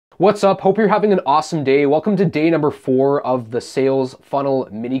What's up? Hope you're having an awesome day. Welcome to day number 4 of the sales funnel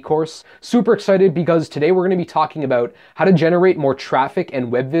mini course. Super excited because today we're going to be talking about how to generate more traffic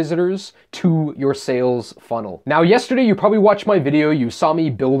and web visitors to your sales funnel. Now, yesterday you probably watched my video. You saw me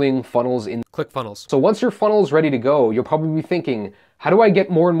building funnels in ClickFunnels. So once your funnel is ready to go, you'll probably be thinking, how do I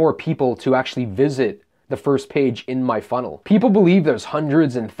get more and more people to actually visit the first page in my funnel? People believe there's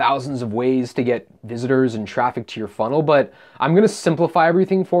hundreds and thousands of ways to get visitors and traffic to your funnel, but I'm going to simplify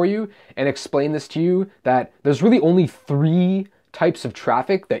everything for you and explain this to you that there's really only 3 types of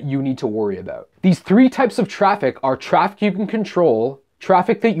traffic that you need to worry about. These 3 types of traffic are traffic you can control,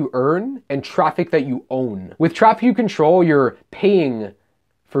 traffic that you earn, and traffic that you own. With traffic you control, you're paying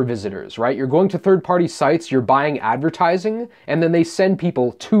for visitors, right? You're going to third-party sites, you're buying advertising, and then they send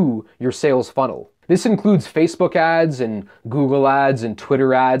people to your sales funnel. This includes Facebook ads and Google ads and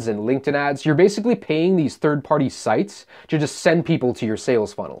Twitter ads and LinkedIn ads. You're basically paying these third-party sites to just send people to your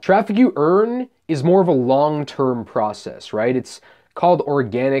sales funnel. Traffic you earn is more of a long-term process, right? It's called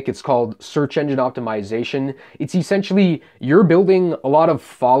organic, it's called search engine optimization. It's essentially you're building a lot of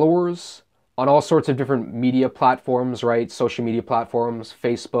followers on all sorts of different media platforms, right? Social media platforms,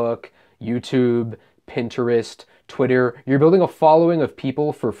 Facebook, YouTube, Pinterest, Twitter. You're building a following of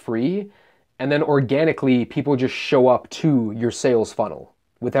people for free, and then organically, people just show up to your sales funnel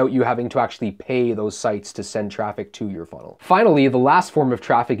without you having to actually pay those sites to send traffic to your funnel. Finally, the last form of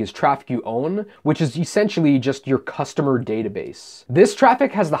traffic is traffic you own, which is essentially just your customer database. This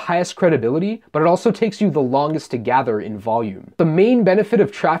traffic has the highest credibility, but it also takes you the longest to gather in volume. The main benefit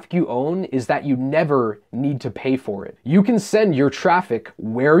of traffic you own is that you never need to pay for it. You can send your traffic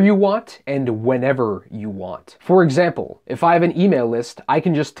where you want and whenever you want. For example, if I have an email list, I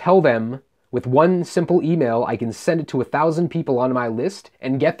can just tell them with one simple email, I can send it to 1,000 people on my list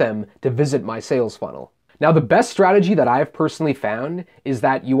and get them to visit my sales funnel. Now, the best strategy that I've personally found is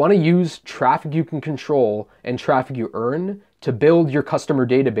that you want to use traffic you can control and traffic you earn to build your customer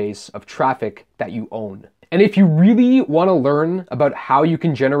database of traffic that you own. And if you really want to learn about how you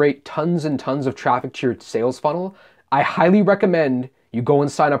can generate tons and tons of traffic to your sales funnel, I highly recommend you go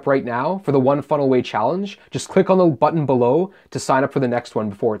and sign up right now for the One Funnel Way Challenge. Just click on the button below to sign up for the next one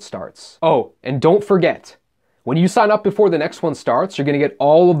before it starts. Oh, and don't forget, when you sign up before the next one starts, you're gonna get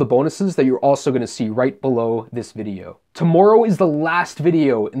all of the bonuses that you're also gonna see right below this video. Tomorrow is the last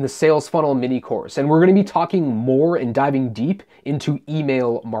video in the Sales Funnel mini course, and we're gonna be talking more and diving deep into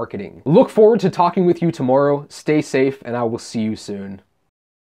email marketing. Look forward to talking with you tomorrow. Stay safe, and I will see you soon.